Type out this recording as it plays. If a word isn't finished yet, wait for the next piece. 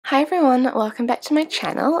Hi everyone, welcome back to my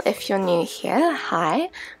channel. If you're new here, hi,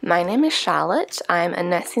 my name is Charlotte. I'm a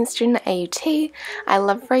nursing student at AUT. I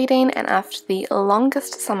love reading, and after the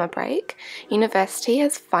longest summer break, university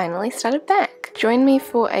has finally started back. Join me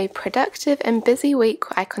for a productive and busy week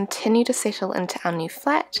where I continue to settle into our new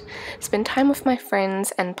flat, spend time with my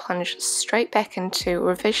friends, and plunge straight back into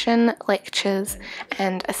revision, lectures,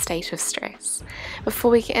 and a state of stress.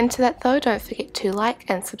 Before we get into that though, don't forget to like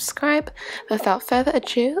and subscribe. Without further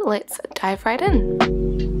ado, let's dive right in.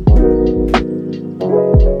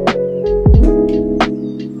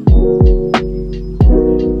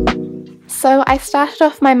 So I started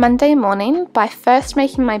off my Monday morning by first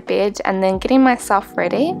making my bed and then getting myself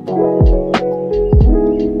ready.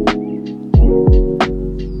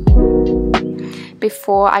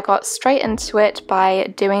 Before I got straight into it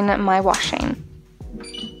by doing my washing.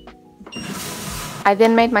 I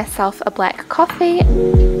then made myself a black coffee.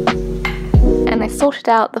 And I sorted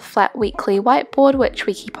out the flat weekly whiteboard which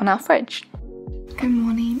we keep on our fridge. Good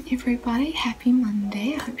morning everybody, happy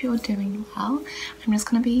Monday, I hope you're doing well. I'm just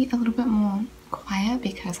going to be a little bit more quiet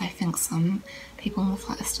because I think some people in the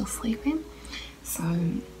flat are still sleeping. So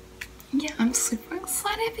yeah, I'm super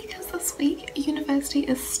excited because this week university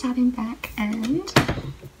is starting back and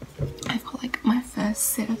I've got like my first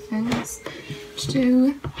set of things to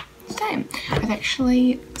do today. I've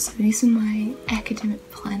actually, so using my academic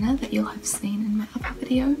planner that you'll have seen in my other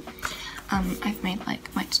video, I've made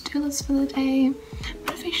like my to-do list for the day,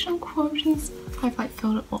 motivational quotes and stuff. I've like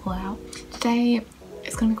filled it all out. Today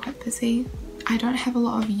it's going to be quite busy. I don't have a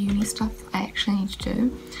lot of uni stuff that I actually need to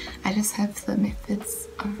do. I just have the methods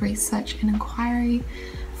of research and inquiry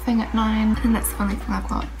thing at 9 and that's the only thing I've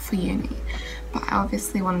got for uni. But I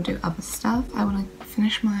obviously want to do other stuff. I want to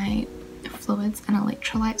finish my fluids and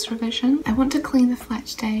electrolytes revision. I want to clean the flat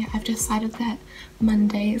today. I've decided that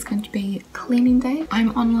Monday is going to be cleaning day. I'm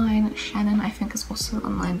online. Shannon I think is also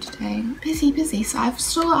online today. Busy. So I've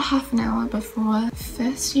still got half an hour before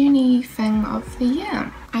first uni thing of the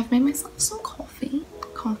year. I've made myself some coffee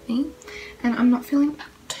and I'm not feeling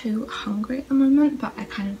too hungry at the moment, but I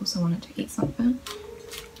kind of also wanted to eat something. So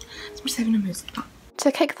I'm just having a music up.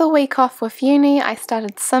 To kick the week off with uni, I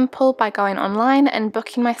started simple by going online and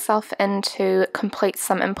booking myself in to complete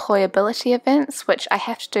some employability events, which I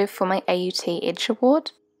have to do for my AUT Edge Award.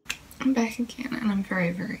 I'm back again and I'm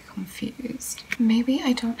very confused. Maybe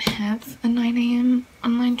I don't have a 9 AM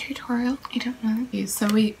online tutorial, I don't know. So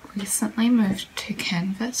we recently moved to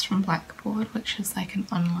Canvas from Blackboard, which is like an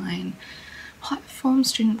online platform,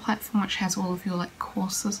 student platform, which has all of your like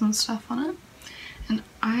courses and stuff on it. And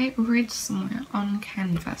I read somewhere on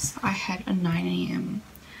Canvas I had a 9 AM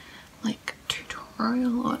like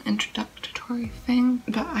tutorial or introductory thing,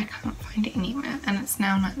 but I can't find it anywhere and it's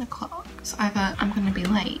now 9 o'clock. So either I'm going to be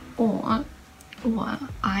late or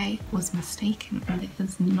I was mistaken and there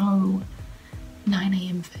is no 9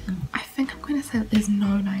 AM thing. I think I'm going to say that there's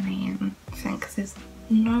no 9 AM thing because there's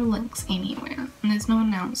no links anywhere and there's no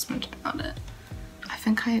announcement about it. I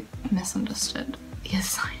think I misunderstood the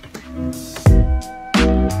assignment.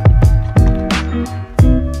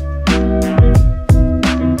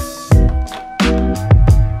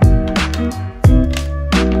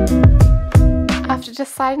 After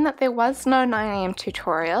deciding that there was no 9 AM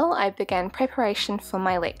tutorial, I began preparation for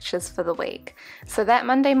my lectures for the week. So that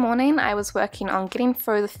Monday morning I was working on getting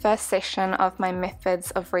through the first session of my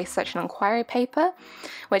Methods of Research and Inquiry paper,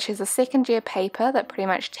 which is a second year paper that pretty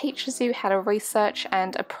much teaches you how to research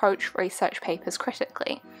and approach research papers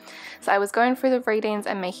critically. So I was going through the readings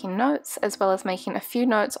and making notes, as well as making a few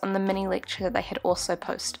notes on the mini lecture that they had also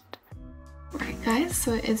posted. Right guys,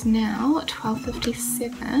 so it is now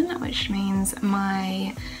 12:57, which means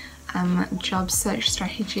my job search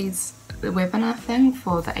strategies webinar thing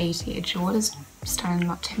for the AUT Edge Award is starting in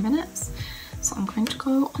about 10 minutes. So I'm going to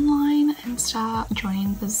go online and start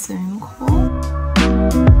joining the Zoom call.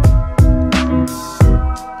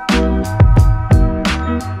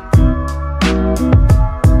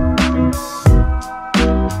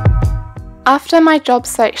 After my job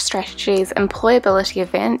search strategies employability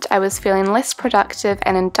event, I was feeling less productive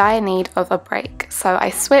and in dire need of a break, so I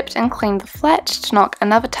swept and cleaned the flat to knock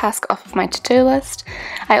another task off of my to-do list.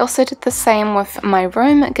 I also did the same with my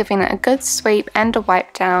room, giving it a good sweep and a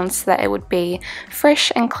wipe down so that it would be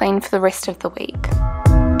fresh and clean for the rest of the week.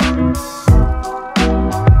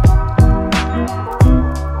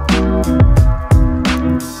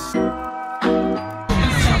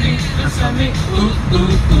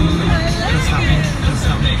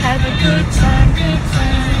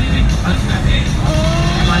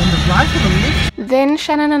 Then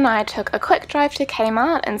Shannon and I took a quick drive to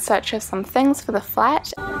Kmart in search of some things for the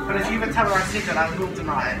flat. But if you even tell her I said it, I will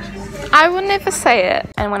deny it. I will never say it.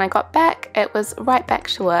 And when I got back, it was right back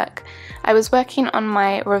to work. I was working on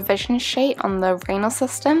my revision sheet on the renal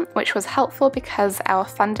system, which was helpful because our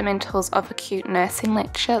Fundamentals of Acute Nursing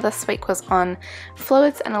lecture this week was on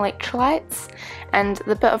fluids and electrolytes, and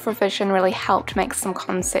the bit of revision really helped make some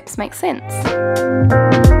concepts make sense.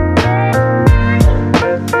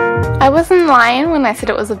 I wasn't lying when I said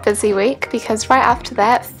it was a busy week, because right after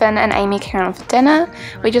that, Finn and Amy came around for dinner.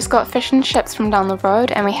 We just got fish and chips from down the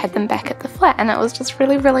road and we had them back at the flat, and it was just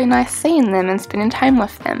really nice seeing them and spending time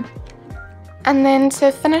with them. And then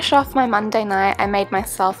to finish off my Monday night, I made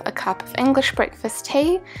myself a cup of English breakfast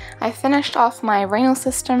tea. I finished off my renal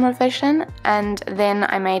system revision, and then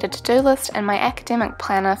I made a to-do list and my academic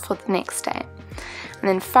planner for the next day. And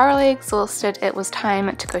then thoroughly exhausted, it was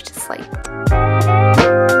time to go to sleep.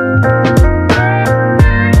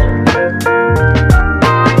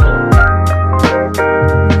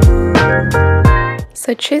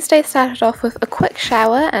 So Tuesday started off with a quick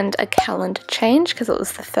shower and a calendar change because it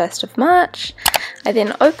was the 1st of March. I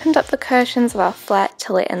then opened up the curtains of our flat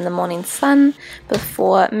to let in the morning sun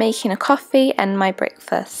before making a coffee and my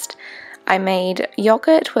breakfast. I made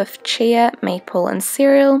yogurt with chia, maple and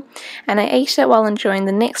cereal, and I ate it while enjoying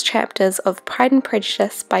the next chapters of Pride and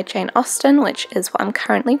Prejudice by Jane Austen, which is what I'm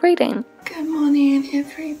currently reading. Good morning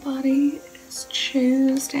everybody. It's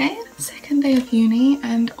Tuesday, second day of uni,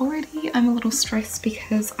 and already I'm a little stressed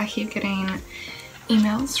because I keep getting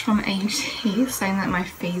emails from AUT saying that my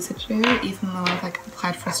fees are due, even though I've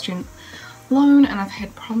applied for a student loan, and I've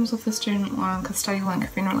had problems with the student loan because StudyLink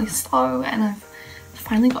have been really slow, and I've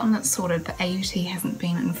finally gotten it sorted, but AUT hasn't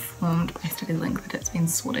been informed by StudyLink that it's been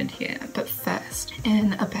sorted yet. But first,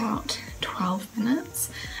 in about 12 minutes,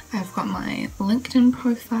 I've got my LinkedIn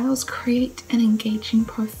profiles, create an engaging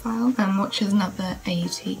profile, which is another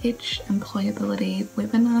AUT Edge employability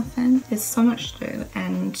webinar thing. There's so much to do,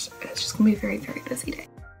 and it's just gonna be a very busy day.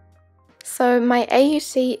 So my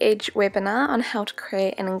AUT Edge webinar on how to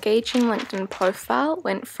create an engaging LinkedIn profile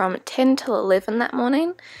went from 10 till 11 that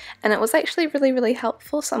morning, and it was actually really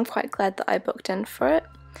helpful, so I'm quite glad that I booked in for it.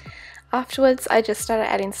 Afterwards, I just started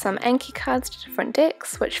adding some Anki cards to different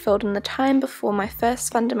decks, which filled in the time before my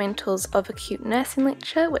first Fundamentals of Acute Nursing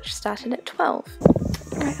lecture, which started at 12.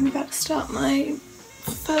 Alright, I'm about to start my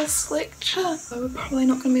first lecture, so we're probably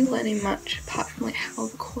not going to be learning much apart from how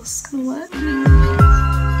the course is going to work.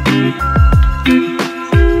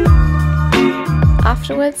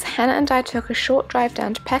 Afterwards, Hannah and I took a short drive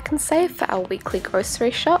down to Pack and Save for our weekly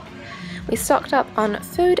grocery shop. We stocked up on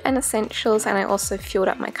food and essentials, and I also fueled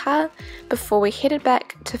up my car before we headed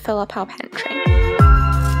back to fill up our pantry.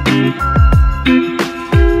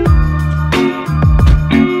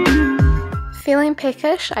 Feeling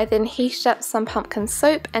peckish, I then heated up some pumpkin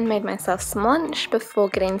soup and made myself some lunch before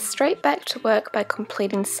getting straight back to work by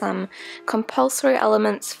completing some compulsory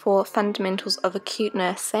elements for Fundamentals of Acute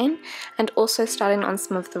Nursing and also starting on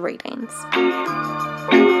some of the readings.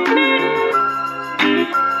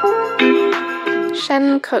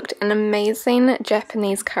 Shannon cooked an amazing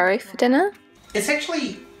Japanese curry for dinner. It's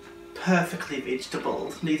actually perfectly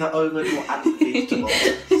vegetable, neither over nor unvegetable.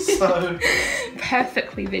 So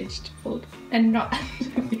perfectly vegetable and not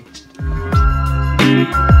unvegetable.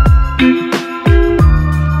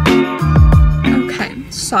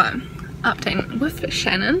 Okay, so update with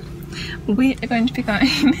Shannon. We are going to be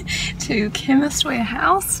going to Chemist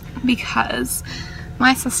Warehouse because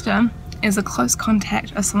my sister is a close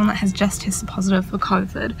contact of someone that has just tested positive for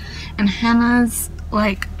COVID, and Hannah's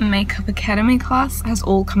makeup academy class has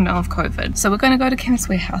all come down with COVID. So we're going to go to Chemist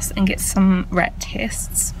Warehouse and get some rat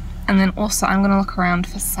tests, and then also I'm going to look around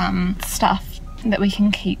for some stuff that we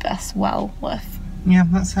can keep us well with. Yeah,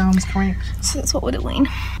 that sounds correct. So that's what we're doing.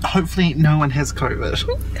 Hopefully no one has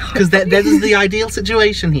COVID, because that is the ideal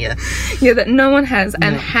situation here. Yeah, that no one has,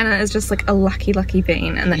 and Hannah is just a lucky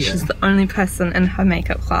bean, and that she's the only person in her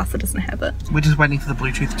makeup class that doesn't have it. We're just waiting for the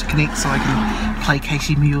Bluetooth to connect so I can play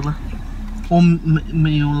Casey Mueller. Or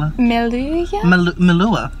Meula.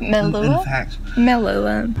 Melua. In fact.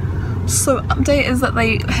 Melua. So update is that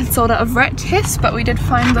they had sold out of rat tests, but we did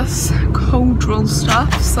find this cold drill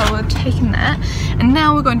stuff, so we're taking that. And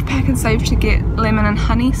now we're going to Pack and Save to get lemon and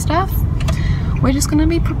honey stuff. We're just going to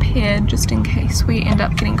be prepared just in case we end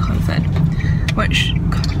up getting COVID, which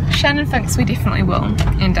Shannon thinks we definitely will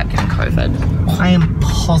end up getting COVID. I am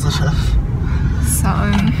positive. So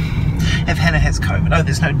if Hannah has COVID, oh,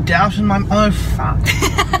 there's no doubt in my mind. Oh, fuck.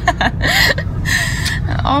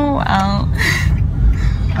 Oh, well.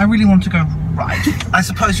 I really want to go Right. I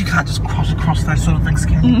suppose you can't just cross across those sort of things,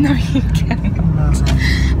 can you? No, you can't. No.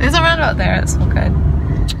 There's a roundabout there, it's all good.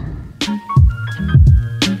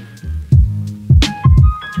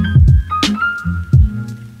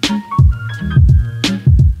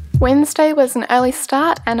 Wednesday was an early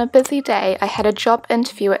start and a busy day. I had a job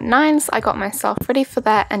interview at 9, so I got myself ready for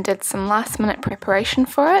that and did some last minute preparation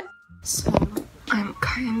for it. So I'm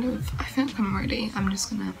I think I'm ready. I'm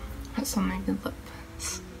just gonna put some maybe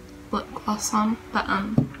lip gloss on. But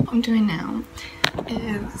what I'm doing now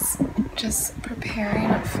is just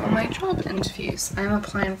preparing for my job interviews. I'm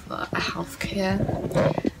applying for a healthcare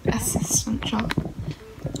assistant job.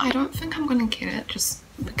 I don't think I'm gonna get it just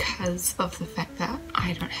because of the fact that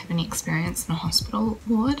I don't have any experience in a hospital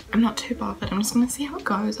ward. I'm not too bothered. I'm just gonna see how it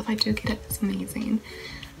goes. If I do get it, it's amazing.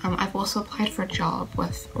 I've also applied for a job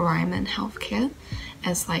with Ryman Healthcare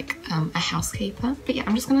as like a housekeeper. But yeah,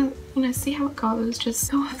 I'm just gonna, you know, see how it goes.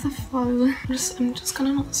 Just go with the flow. I'm just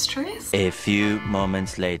gonna not stress. A few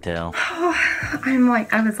moments later.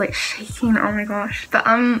 I was like shaking, oh my gosh. But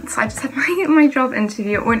so I just had my job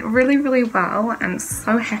interview. It went really, really well. I'm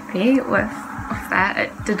so happy with that.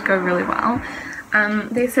 It did go really well.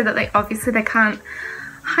 They said that they can't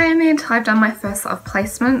hire me until I've done my first lot of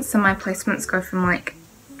placements. So my placements go from like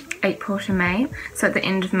April to May, so at the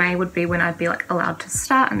end of May would be when I'd be like allowed to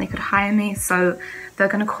start and they could hire me. So they're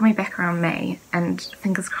gonna call me back around May, and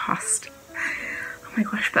fingers crossed. Oh my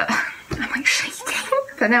gosh, but I'm like shaking.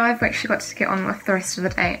 But now I've actually got to get on with the rest of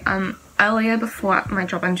the day. Earlier before my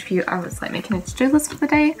job interview, I was like making a to-do list for the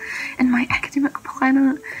day and my academic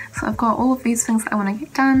planner. So I've got all of these things that I want to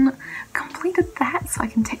get done. Completed that, so I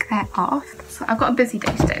can tick that off. So I've got a busy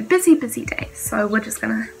day today, busy day. So we're just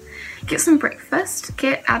gonna get some breakfast,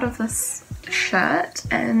 get out of this shirt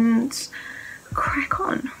and crack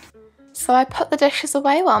on. So I put the dishes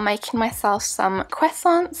away while making myself some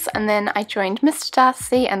croissants, and then I joined Mr.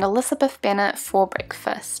 Darcy and Elizabeth Bennet for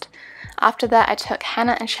breakfast. After that, I took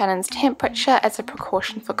Hannah and Shannon's temperature as a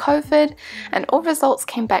precaution for COVID, and all results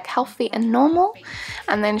came back healthy and normal.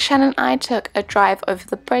 And then Shannon and I took a drive over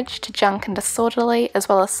the bridge to Junk and Disorderly, as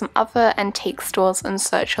well as some other antique stores in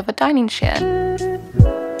search of a dining chair.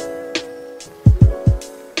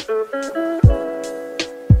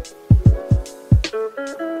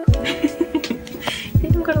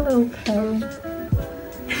 Even got a little pose.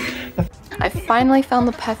 I finally found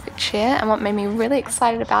the perfect chair, and what made me really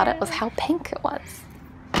excited about it was how pink it was.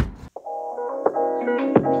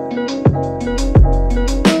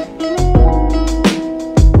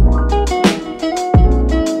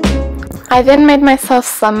 I then made myself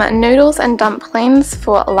some noodles and dumplings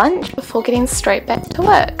for lunch before getting straight back to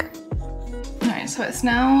work. Alright, so it's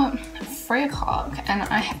now 3 o'clock and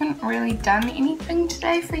I haven't really done anything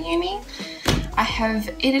today for uni. I have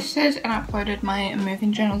edited and uploaded my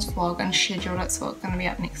Moving Journals vlog and scheduled it, so it's going to be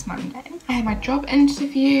up next Monday. I had my job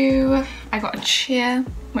interview, I got a chair,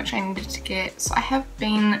 which I needed to get, so I have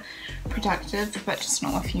been productive, but just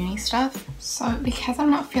not with uni stuff. So because I'm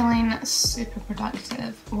not feeling super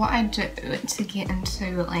productive, what I do to get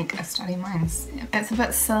into like a study mindset, it's a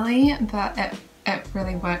bit silly, but it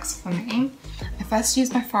really works for me. I first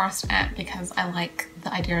use my forest app because I like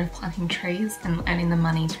the idea of planting trees and earning the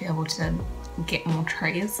money to be able to get more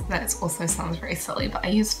trees. That also sounds very silly, but I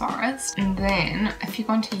use forest. And then if you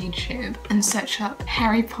go onto YouTube and search up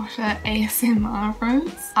Harry Potter ASMR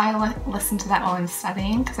rooms, I listen to that while I'm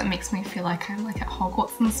studying because it makes me feel like I'm like at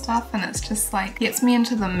Hogwarts and stuff, and it's just like gets me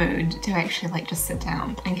into the mood to actually like just sit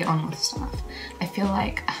down and get on with stuff. I feel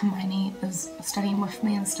like Hermione is studying with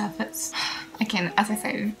me and stuff. It's, again, as I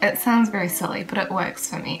say, it sounds very silly, but it works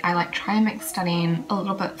for me. I like try and make studying a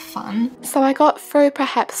little bit fun. So I got through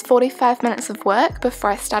perhaps 45 minutes of work before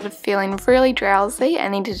I started feeling really drowsy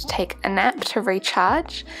and needed to take a nap to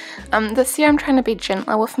recharge. This year I'm trying to be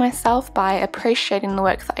gentler with myself by appreciating the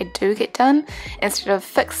work that I do get done instead of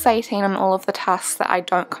fixating on all of the tasks that I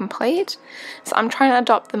don't complete. So I'm trying to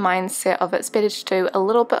adopt the mindset of it's better to do a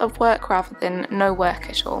little bit of work rather than no work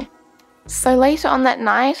at all. So later on that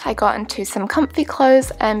night, I got into some comfy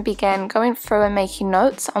clothes and began going through and making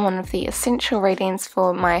notes on one of the essential readings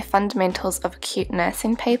for my Fundamentals of Acute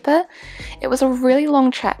Nursing paper. It was a really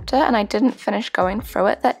long chapter and I didn't finish going through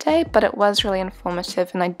it that day, but it was really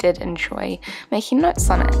informative and I did enjoy making notes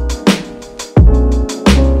on it.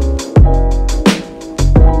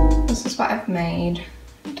 This is what I've made.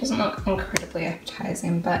 It doesn't look incredibly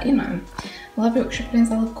appetizing, but you know, I love Yorkshire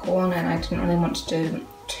puddings, I love corn, and I didn't really want to do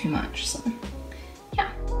too much, so yeah.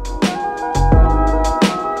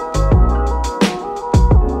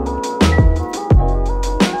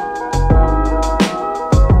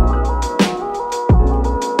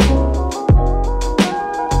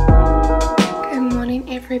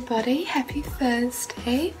 everybody, happy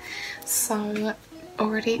Thursday. So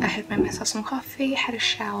already I had made myself some coffee, had a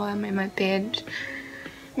shower, made my bed,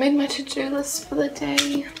 made my to-do list for the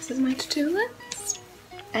day. This is my to-do list.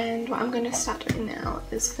 And what I'm going to start doing now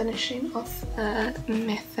is finishing off the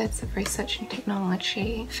methods of research and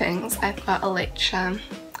technology things. I've got a lecture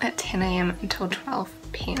at 10 AM until 12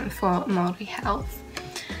 PM for Māori health.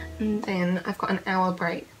 And then I've got an hour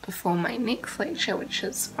break before my next lecture, which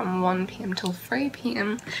is from 1 PM till 3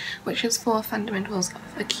 PM, which is for fundamentals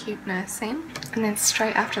of acute nursing. And then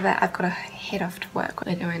straight after that I've got to head off to work.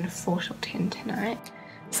 We're doing 4 till 10 tonight.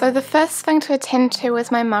 So the first thing to attend to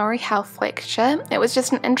was my Māori health lecture. It was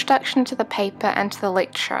just an introduction to the paper and to the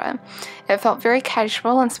lecturer. It felt very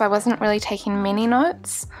casual, and so I wasn't really taking many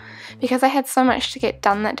notes. Because I had so much to get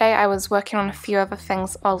done that day, I was working on a few other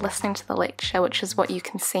things while listening to the lecture, which is what you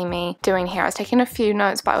can see me doing here. I was taking a few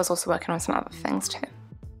notes, but I was also working on some other things too.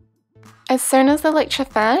 As soon as the lecture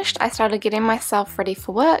finished, I started getting myself ready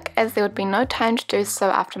for work, as there would be no time to do so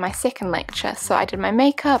after my second lecture. So I did my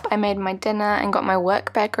makeup, I made my dinner and got my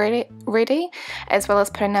work bag ready, as well as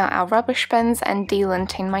putting out our rubbish bins and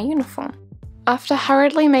delinting my uniform. After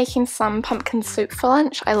hurriedly making some pumpkin soup for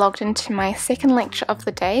lunch, I logged into my second lecture of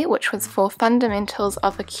the day, which was for fundamentals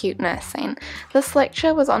of acute nursing. This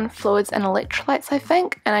lecture was on fluids and electrolytes, I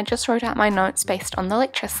think, and I just wrote out my notes based on the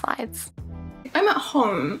lecture slides. I'm at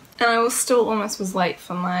home and I was late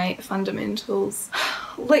for my fundamentals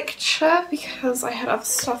lecture because I had other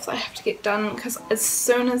stuff that I have to get done, because as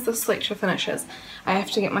soon as this lecture finishes I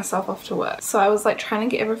have to get myself off to work. So I was like trying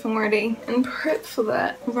to get everything ready and prep for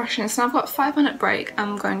that, rushing. So now I've got a 5-minute break.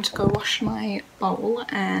 I'm going to go wash my bowl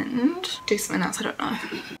and do something else, I don't know.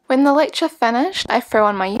 When the lecture finished, I threw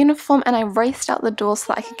on my uniform and I raced out the door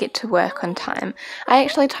so that I could get to work on time. I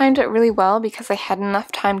actually timed it really well because I had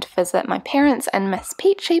enough time to visit my parents and Miss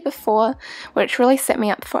Peachy before, which really set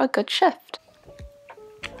me up for a good shift.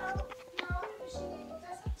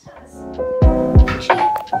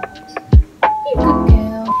 You good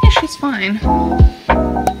girl. Yeah, she's fine.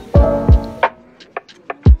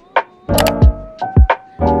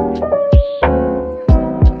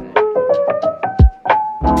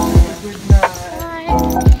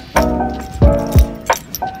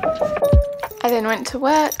 I then went to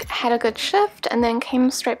work, had a good shift, and then came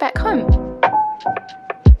straight back home.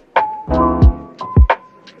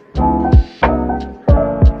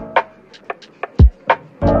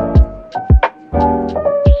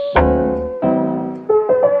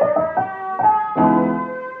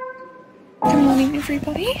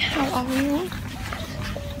 Everybody, how are you?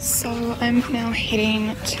 So I'm now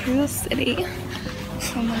heading to the city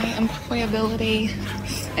for my employability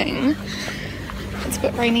thing. It's a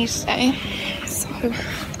bit rainy today, so I'm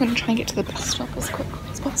going to try and get to the bus stop as quickly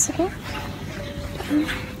as possible.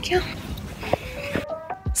 Yeah.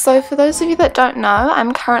 So for those of you that don't know,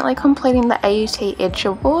 I'm currently completing the AUT Edge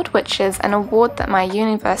Award, which is an award that my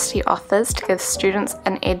university offers to give students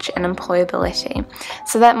an edge in employability.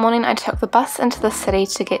 So that morning I took the bus into the city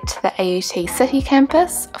to get to the AUT City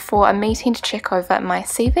campus for a meeting to check over my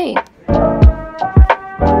CV.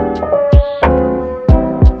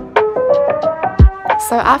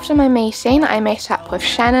 So after my meeting, I met up with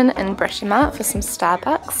Shannon and Britomart for some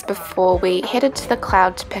Starbucks before we headed to the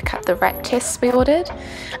cloud to pick up the rat tests we ordered.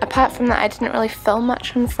 Apart from that, I didn't really film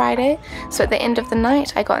much on Friday, so at the end of the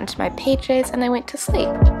night I got into my PJs and I went to sleep.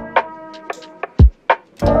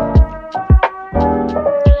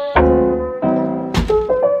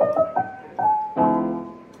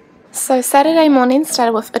 So Saturday morning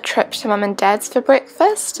started with a trip to Mum and Dad's for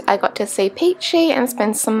breakfast. I got to see Peachy and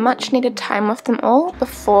spend some much needed time with them all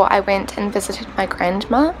before I went and visited my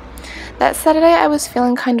grandma. That Saturday I was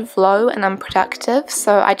feeling kind of low and unproductive,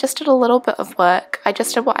 so I just did a little bit of work. I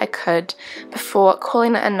just did what I could before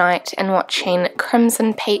calling it a night and watching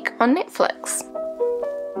Crimson Peak on Netflix.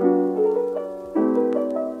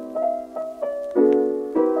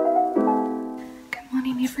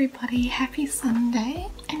 Everybody, happy Sunday,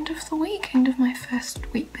 end of the week, end of my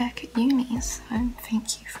first week back at uni, so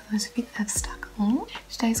thank you for those of you that have stuck along.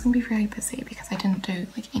 Today's going to be very busy because I didn't do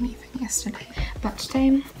like anything yesterday, but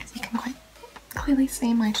today, as you can quite clearly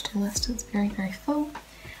see, my to-do list is very full.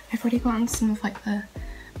 I've already gotten some of like the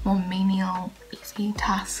more menial, easy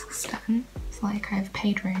tasks done. So like I've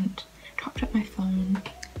paid rent, topped up my phone,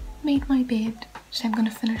 made my bed. Today I'm going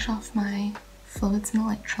to finish off my fluids and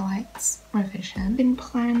electrolytes revision, then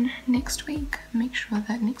plan next week, make sure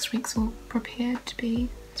that next week's all prepared to be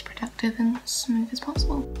as productive and smooth as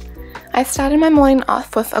possible. I started my morning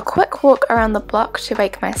off with a quick walk around the block to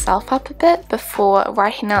wake myself up a bit before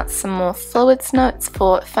writing out some more fluids notes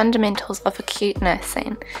for fundamentals of acute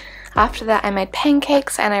nursing. After that I made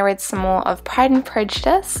pancakes and I read some more of Pride and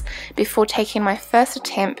Prejudice before taking my first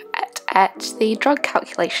attempt at the drug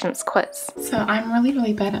calculations quiz. So I'm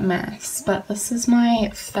really bad at maths, but this is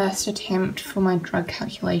my first attempt for my drug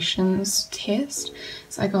calculations test.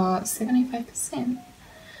 So I got 75%,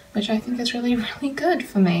 which I think is really good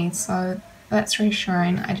for me, so that's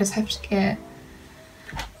reassuring. I just have to get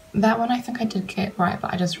that one. I think I did get right,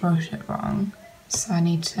 but I just wrote it wrong, so I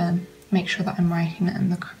need to make sure that I'm writing it in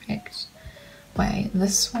the correct way.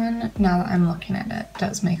 This one, now that I'm looking at it,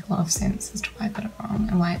 does make a lot of sense as to why I got it wrong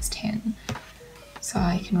and why it's 10, so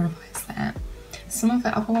I can revise that. Some of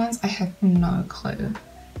the other ones I have no clue,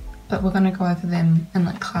 but we're going to go over them in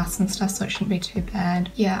like class and stuff, so it shouldn't be too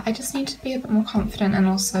bad. Yeah, I just need to be a bit more confident and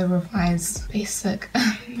also revise basic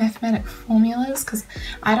mathematic formulas, because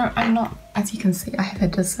I'm not, as you can see, I have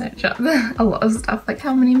had to search up a lot of stuff, like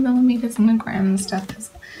how many millimeters in a gram and stuff,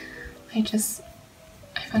 because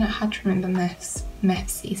I find it hard to remember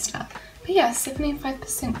mathsy stuff. But yeah,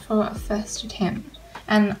 75% for a first attempt.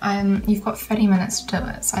 And you've got 30 minutes to do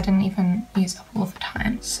it, so I didn't even use up all the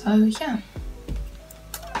time. So yeah.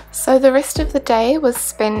 So the rest of the day was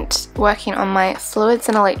spent working on my fluids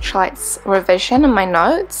and electrolytes revision and my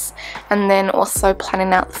notes, and then also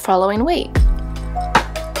planning out the following week.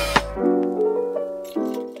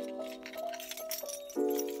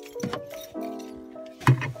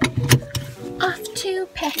 To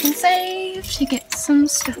pack and save to get some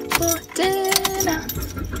stuff for dinner.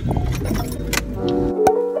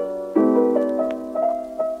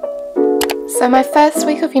 So my first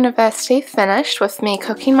week of university finished with me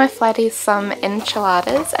cooking my flatties some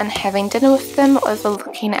enchiladas and having dinner with them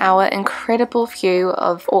overlooking our incredible view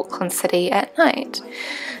of Auckland City at night.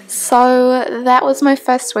 So that was my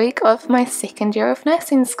first week of my second year of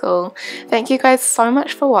nursing school. Thank you guys so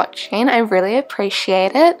much for watching. I really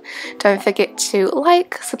appreciate it. Don't forget to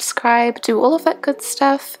like, subscribe, do all of that good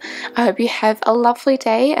stuff. I hope you have a lovely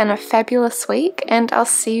day and a fabulous week, and I'll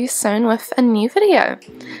see you soon with a new video.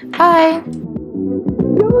 Bye!